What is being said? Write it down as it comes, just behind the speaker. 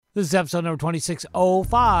This is episode number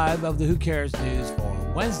 2605 of the Who Cares News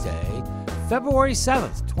for Wednesday, February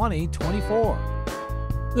 7th, 2024.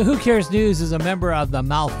 The Who Cares News is a member of the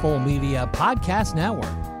Mouthful Media Podcast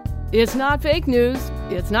Network. It's not fake news.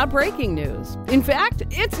 It's not breaking news. In fact,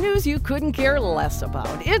 it's news you couldn't care less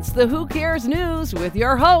about. It's the Who Cares News with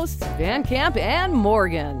your hosts, Van Camp and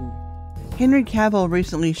Morgan. Henry Cavill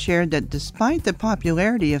recently shared that despite the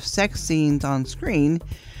popularity of sex scenes on screen,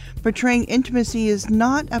 portraying intimacy is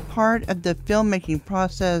not a part of the filmmaking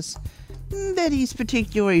process that he's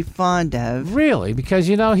particularly fond of. Really? Because,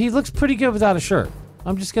 you know, he looks pretty good without a shirt.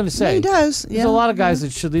 I'm just going to say. Yeah, he does. There's a lot of guys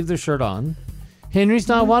that should leave their shirt on. Henry's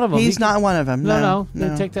not one of them. He's not one of them. No.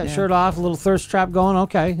 They take that shirt off, a little thirst trap going.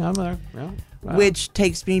 Okay, I'm there. Yeah. Wow. Which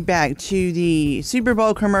takes me back to the Super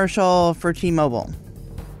Bowl commercial for T-Mobile.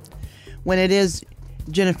 When it is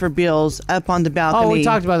Jennifer Beals up on the balcony. Oh, we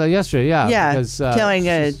talked about that yesterday, yeah. Yeah, because, telling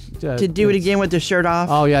to do it again with the shirt off.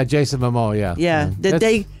 Oh, yeah, Jason Momoa, yeah. Yeah, that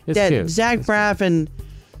cute. Zach Braff and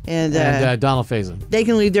Donald Faison. They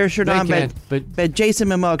can leave their shirt on, but but Jason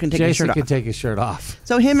Momoa can take his shirt off. Jason can take his shirt off.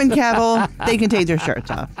 So him and Cavill, they can take their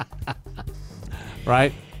shirts off.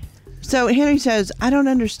 Right. So Henry says, I don't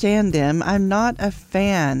understand them. I'm not a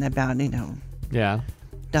fan about, Yeah.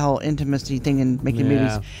 the whole intimacy thing and making movies.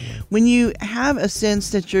 Yeah. When you have a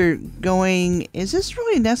sense that you're going, is this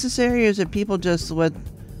really necessary, or is it people just with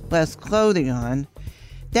less clothing on?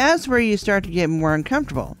 That's where you start to get more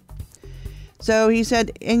uncomfortable. So he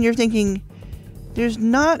said, and you're thinking, there's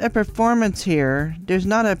not a performance here. There's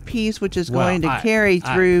not a piece which is going to carry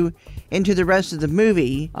through into the rest of the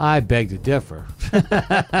movie. I beg to differ.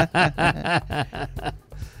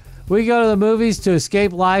 We go to the movies to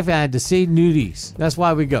escape life and to see nudies. That's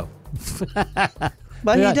why we go.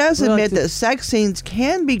 But he does admit that sex scenes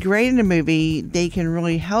can be great in a movie. They can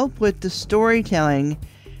really help with the storytelling.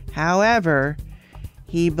 However,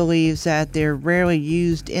 he believes that they're rarely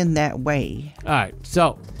used in that way. All right.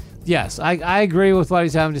 So, yes, I agree with what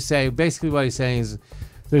he's having to say. Basically, what he's saying is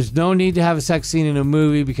there's no need to have a sex scene in a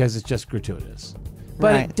movie because it's just gratuitous.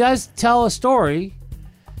 But it does tell a story,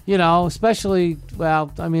 especially, this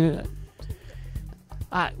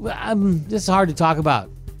is hard to talk about.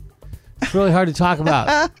 It's really hard to talk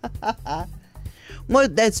about. Well,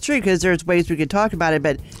 that's true because there's ways we could talk about it,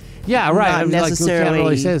 but yeah, right. Not necessarily. Can't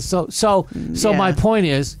really say this. So my point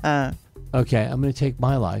is, okay, I'm going to take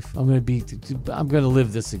my life. I'm going to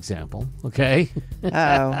live this example. Okay. Oh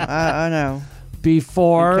no.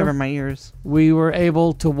 Before cover my ears, we were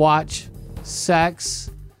able to watch sex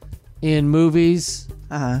in movies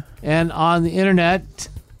and on the internet.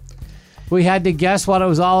 We had to guess what it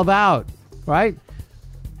was all about, right?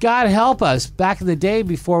 God help us. Back in the day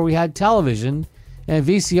before we had television and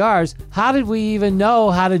VCRs, how did we even know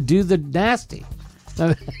how to do the nasty?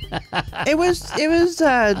 It was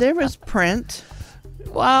there was print.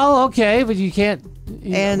 Well, okay, but you can't.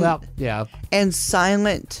 And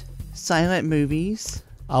silent movies.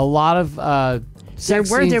 A lot of sex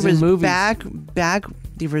scenes in movies.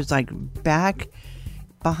 There was back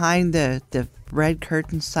behind the red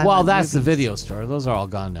curtain silent. Well, that's movies. the video store. Those are all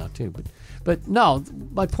gone now too. But no,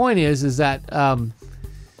 my point is that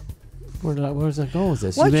where does that go with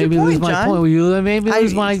this? What's you made your me point, lose John? my point. You made me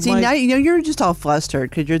lose my. See, now you're just all flustered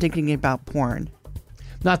because you're thinking about porn.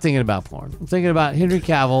 Not thinking about porn. I'm thinking about Henry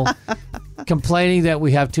Cavill complaining that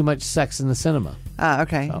we have too much sex in the cinema.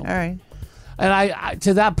 Okay. All right. And I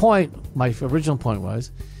to that point, my original point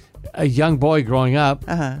was a young boy growing up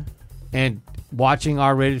and watching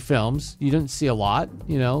R-rated films. You didn't see a lot,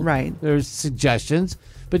 Right. There's suggestions,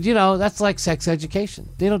 but that's like sex education.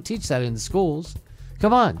 They don't teach that in the schools.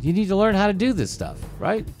 Come on, you need to learn how to do this stuff,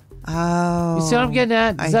 right? Oh. You see what I'm getting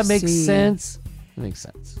at? Does that make sense? It makes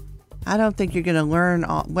sense. I don't think you're going to learn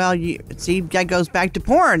all. Well, you see, that goes back to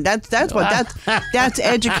porn. That's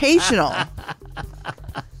educational.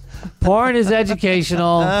 Porn is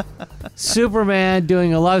educational. Superman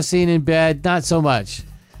doing a love scene in bed, not so much.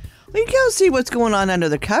 Well, you can't see what's going on under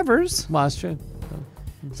the covers. Well, that's true.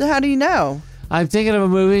 So how do you know? I'm thinking of a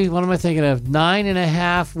movie. What am I thinking of?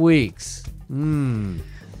 9.5 Weeks. Oh,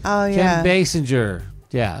 yeah. Kim Basinger.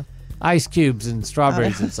 Yeah. Ice cubes and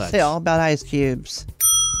strawberries and such. It's all about ice cubes.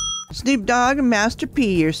 Snoop Dogg and Master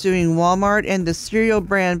P are suing Walmart and the cereal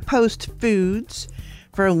brand Post Foods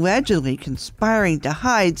for allegedly conspiring to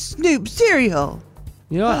hide Snoop cereal.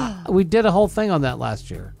 You know what? We did a whole thing on that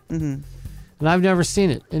last year. Mm-hmm. And I've never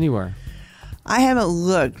seen it anywhere. I haven't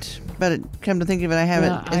looked, but come to think of it, I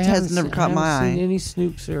haven't. It has never caught my eye. I haven't seen any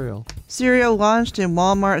Snoop cereal. Cereal launched in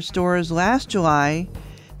Walmart stores last July.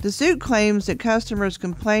 The suit claims that customers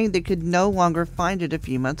complained they could no longer find it a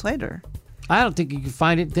few months later. I don't think you could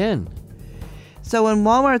find it then. So when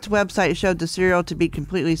Walmart's website showed the cereal to be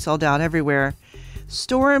completely sold out everywhere,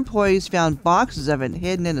 store employees found boxes of it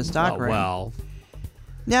hidden in the stockroom. Well.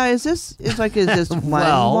 Now, is this one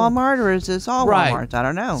Walmart or is this all Walmarts? I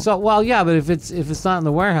don't know. So, well, yeah, but if it's not in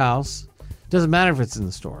the warehouse, it doesn't matter if it's in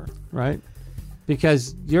the store, right?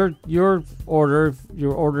 Because your order,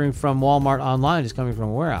 you're ordering from Walmart online is coming from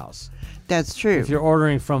a warehouse. That's true. If you're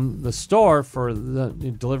ordering from the store for the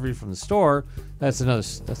delivery from the store, that's another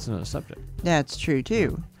subject. That's true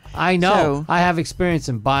too. I know. I have experience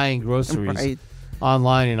in buying groceries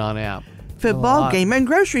online and on app. Football game and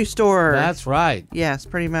grocery store. That's right. Yes,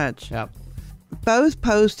 pretty much. Yep. Both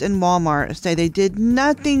Post and Walmart say they did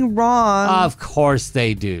nothing wrong. Of course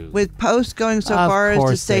they do. With Post going so far as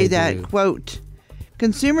to say that, quote,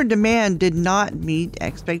 consumer demand did not meet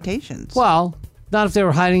expectations. Well, not if they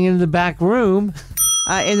were hiding in the back room.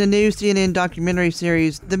 In the new CNN documentary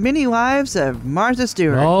series, The Many Lives of Martha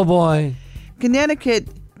Stewart. Oh, boy. Connecticut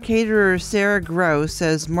caterer Sarah Gross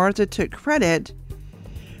says Martha took credit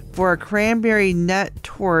for a cranberry nut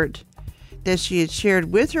tort that she had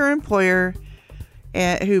shared with her employer,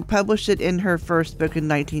 who published it in her first book in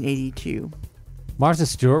 1982. Martha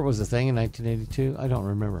Stewart was a thing in 1982? I don't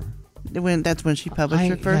remember. That's when she published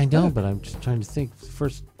her first I know, book. but I'm just trying to think. The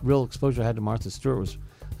first real exposure I had to Martha Stewart was,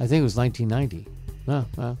 I think it was 1990.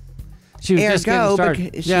 Well, she was just getting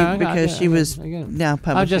started. Because she was now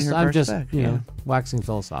publishing her first book. You know, waxing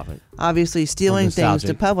philosophic. Obviously stealing things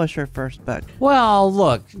to publish her first book. Well,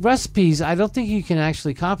 look, recipes, I don't think you can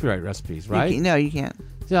actually copyright recipes, right? No, you can't.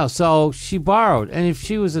 No, so she borrowed. And if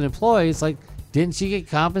she was an employee, it's like, didn't she get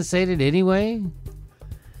compensated anyway?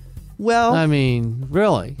 Well, I mean,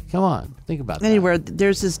 really? Come on. Think about that. Anyway,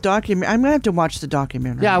 there's this document. I'm going to have to watch the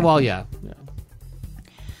documentary. Yeah, well, yeah.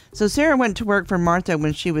 So Sarah went to work for Martha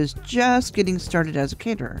when she was just getting started as a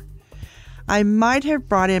caterer. I might have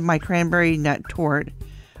brought in my cranberry nut tort,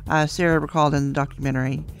 Sarah recalled in the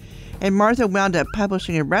documentary, and Martha wound up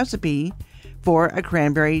publishing a recipe for a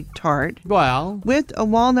cranberry tart with a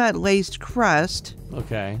walnut-laced crust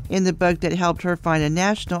in the book that helped her find a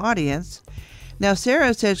national audience. Now,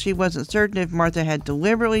 Sarah said she wasn't certain if Martha had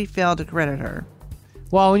deliberately failed to credit her.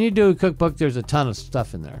 Well, when you do a cookbook, there's a ton of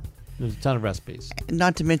stuff in there. There's a ton of recipes.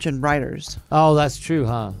 Not to mention writers. Oh, that's true,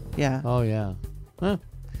 huh? Yeah. Oh, yeah. Huh.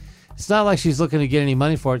 It's not like she's looking to get any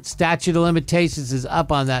money for it. Statute of limitations is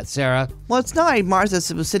up on that, Sarah. Well, it's not like Martha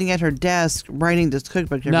was sitting at her desk writing this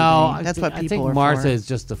cookbook every day. That's what people are for. I think Martha is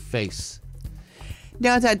just a face.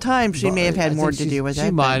 Now, at that time, she may have had more to do with that.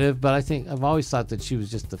 She might have, but I've always thought that she was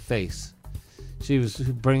just the face. She was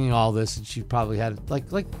bringing all this, and she probably had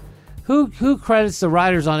who credits the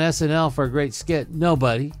writers on SNL for a great skit?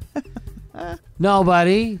 Nobody.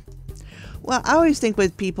 Nobody. Well, I always think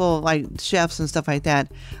with people like chefs and stuff like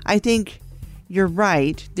that, I think you're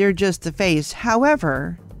right. They're just the face.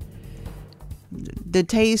 However, the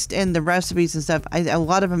taste and the recipes and stuff, a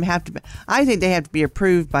lot of them have to be, I think they have to be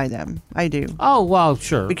approved by them. I do. Oh, well,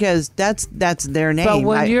 sure. Because that's their name. But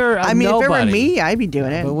when you're a nobody, if it were me, I'd be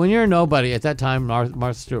doing it. But when you're a nobody, at that time,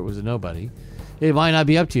 Martha Stewart was a nobody. It might not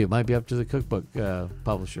be up to you. It might be up to the cookbook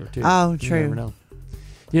publisher, too. Oh, true. You never know.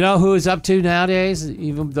 You know who is up to nowadays,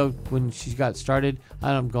 even though when she got started,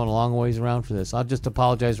 I'm going a long ways around for this. I'll just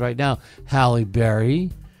apologize right now. Halle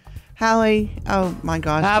Berry. Halle, oh my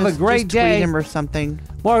gosh. Have a great day. Tweet him or something.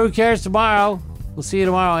 More Who Cares tomorrow. We'll see you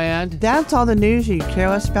tomorrow, and that's all the news you care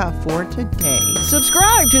less about for today.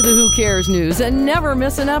 Subscribe to the Who Cares News and never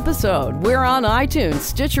miss an episode. We're on iTunes,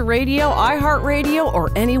 Stitcher Radio, iHeartRadio,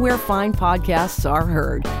 or anywhere fine podcasts are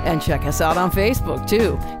heard. And check us out on Facebook,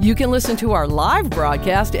 too. You can listen to our live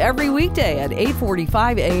broadcast every weekday at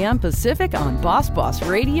 8:45 a.m. Pacific on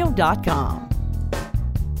BossBossRadio.com.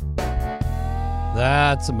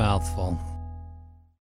 That's a mouthful.